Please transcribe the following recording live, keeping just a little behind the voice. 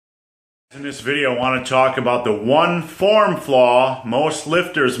In this video, I want to talk about the one form flaw most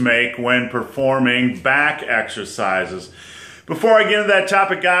lifters make when performing back exercises. Before I get into that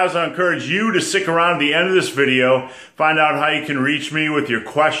topic, guys, I encourage you to stick around at the end of this video, find out how you can reach me with your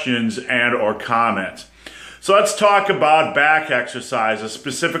questions and or comments. So let's talk about back exercises,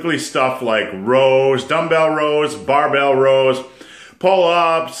 specifically stuff like rows, dumbbell rows, barbell rows,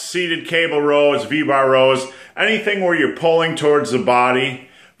 pull-ups, seated cable rows, V-bar rows, anything where you're pulling towards the body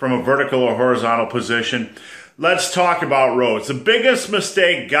from a vertical or horizontal position. Let's talk about rows. The biggest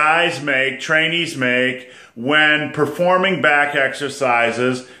mistake guys make, trainees make, when performing back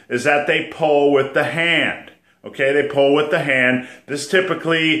exercises is that they pull with the hand. Okay, they pull with the hand. This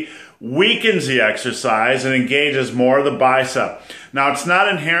typically weakens the exercise and engages more of the bicep. Now, it's not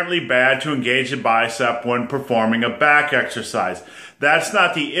inherently bad to engage the bicep when performing a back exercise. That's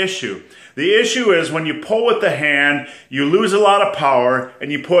not the issue. The issue is when you pull with the hand, you lose a lot of power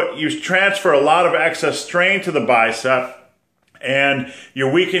and you transfer a lot of excess strain to the bicep, and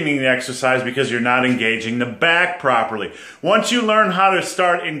you're weakening the exercise because you're not engaging the back properly. Once you learn how to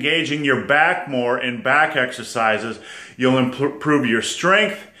start engaging your back more in back exercises, you'll improve your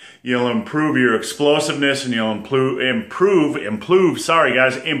strength, you'll improve your explosiveness, and you'll improve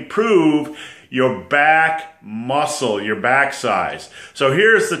your back muscle, your back size. So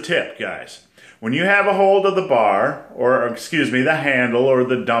here's the tip, guys. When you have a hold of the bar, or excuse me, the handle or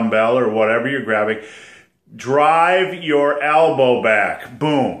the dumbbell or whatever you're grabbing, drive your elbow back.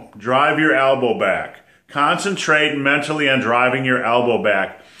 Boom. Drive your elbow back. Concentrate mentally on driving your elbow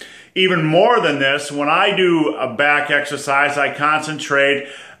back. Even more than this, when I do a back exercise, I concentrate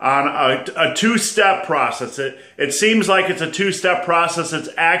on a two-step process. It seems like it's a two-step process. It's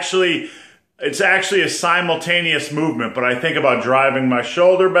actually a simultaneous movement, but I think about driving my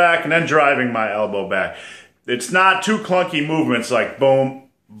shoulder back and then driving my elbow back. It's not two clunky movements like boom,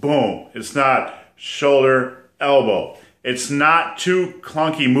 boom. It's not shoulder, elbow. It's not two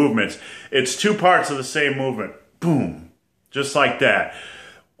clunky movements. It's two parts of the same movement. Boom. Just like that.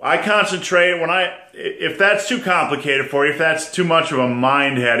 I concentrate if that's too complicated for you, if that's too much of a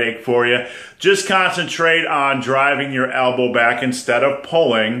mind headache for you, just concentrate on driving your elbow back instead of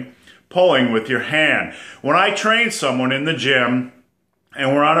pulling with your hand. When I train someone in the gym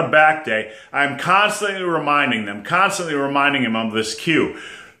and we're on a back day, I'm constantly reminding them of this cue.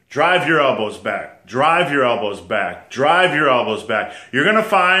 Drive your elbows back, drive your elbows back, drive your elbows back. You're going to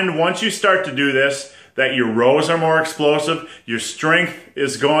find once you start to do this that your rows are more explosive, your strength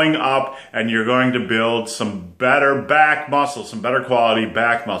is going up, and you're going to build some better back muscle, some better quality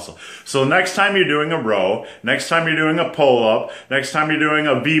back muscle. So next time you're doing a row, next time you're doing a pull-up, next time you're doing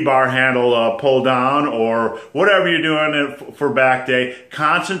a V-bar handle pull down, or whatever you're doing for back day,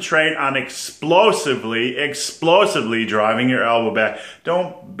 concentrate on explosively driving your elbow back.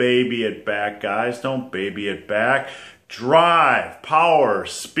 Don't baby it back, guys. Don't baby it back. Drive, power,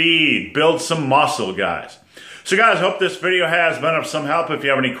 speed, build some muscle, guys. So guys, hope this video has been of some help. If you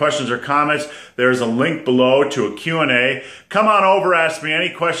have any questions or comments, there's a link below to a Q&A. Come on over, ask me any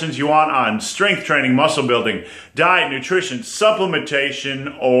questions you want on strength training, muscle building, diet, nutrition,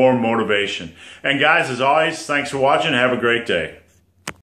 supplementation, or motivation. And guys, as always, thanks for watching. Have a great day.